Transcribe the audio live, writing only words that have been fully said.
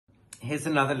Here's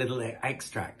another little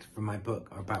extract from my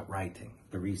book about writing,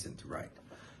 The Reason to Write.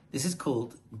 This is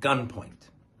called Gunpoint.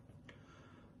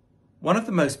 One of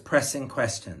the most pressing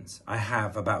questions I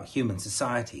have about human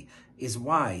society is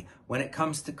why, when it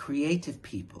comes to creative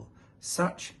people,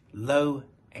 such low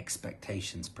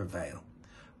expectations prevail.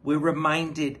 We're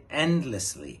reminded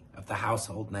endlessly of the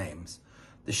household names,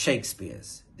 the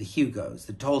Shakespeares, the Hugos,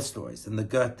 the Tolstoys, and the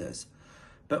Goethes,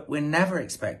 but we're never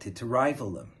expected to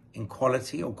rival them in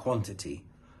quality or quantity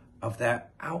of their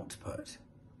output.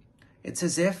 It's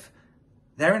as if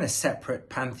they're in a separate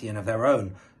pantheon of their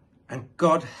own, and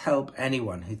God help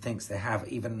anyone who thinks they have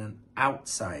even an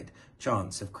outside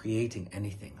chance of creating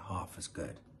anything half as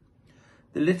good.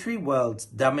 The literary world's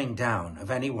dumbing down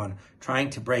of anyone trying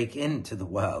to break into the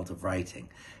world of writing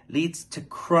leads to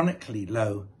chronically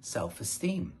low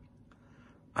self-esteem.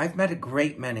 I've met a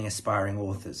great many aspiring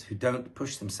authors who don't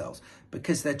push themselves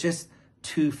because they're just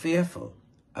too fearful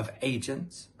of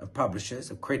agents, of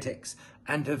publishers, of critics,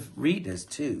 and of readers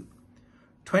too.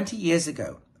 20 years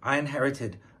ago, I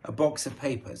inherited a box of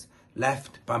papers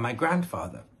left by my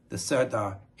grandfather, the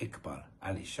Sardar Iqbal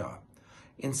Ali Shah.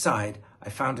 Inside,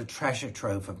 I found a treasure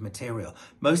trove of material,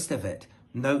 most of it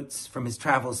notes from his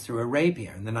travels through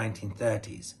Arabia in the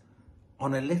 1930s.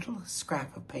 On a little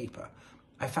scrap of paper,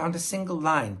 I found a single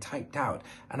line typed out,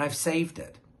 and I've saved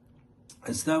it,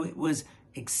 as though it was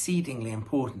exceedingly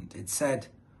important. It said,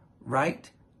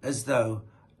 "Write as though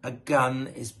a gun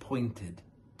is pointed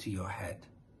to your head."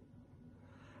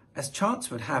 As chance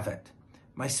would have it,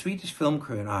 my Swedish film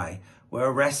crew and I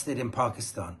were arrested in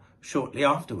Pakistan shortly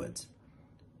afterwards.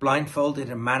 Blindfolded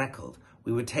and manacled,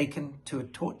 we were taken to a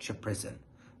torture prison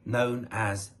known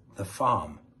as the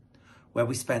Farm, where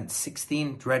we spent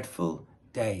 16 dreadful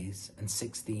days and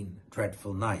 16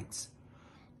 dreadful nights.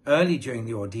 Early during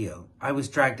the ordeal, I was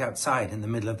dragged outside in the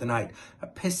middle of the night. A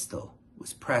pistol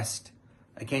was pressed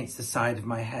against the side of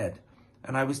my head,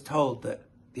 and I was told that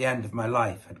the end of my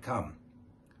life had come.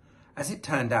 As it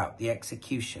turned out, the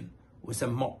execution was a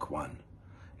mock one,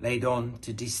 laid on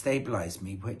to destabilize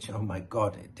me, which, oh my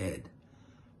God, it did.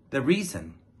 The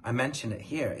reason I mention it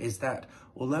here is that,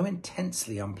 although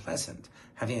intensely unpleasant,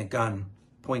 having a gun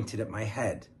pointed at my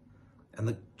head and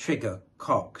the trigger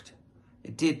cocked,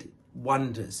 it did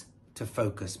wonders to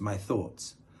focus my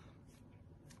thoughts.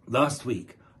 Last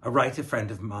week, a writer friend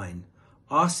of mine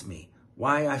asked me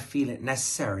why I feel it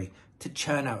necessary to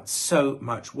churn out so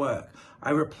much work.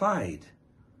 I replied,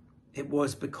 it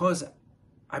was because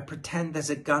I pretend there's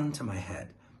a gun to my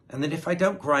head, and that if I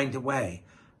don't grind away,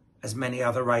 as many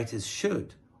other writers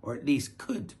should, or at least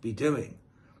could be doing,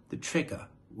 the trigger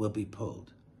will be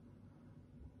pulled.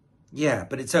 "Yeah,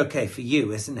 but it's okay for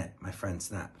you, isn't it?" my friend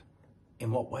snapped. "In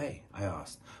what way?" I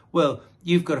asked. "Well,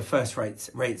 you've got a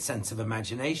first-rate sense of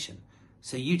imagination,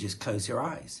 so you just close your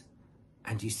eyes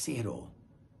and you see it all."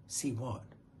 "See what?"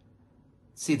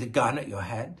 "See the gun at your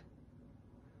head?"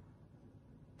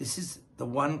 "This is the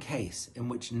one case in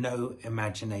which no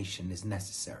imagination is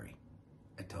necessary,"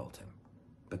 I told him,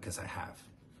 because I have.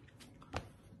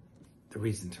 The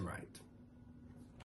Reason to Write.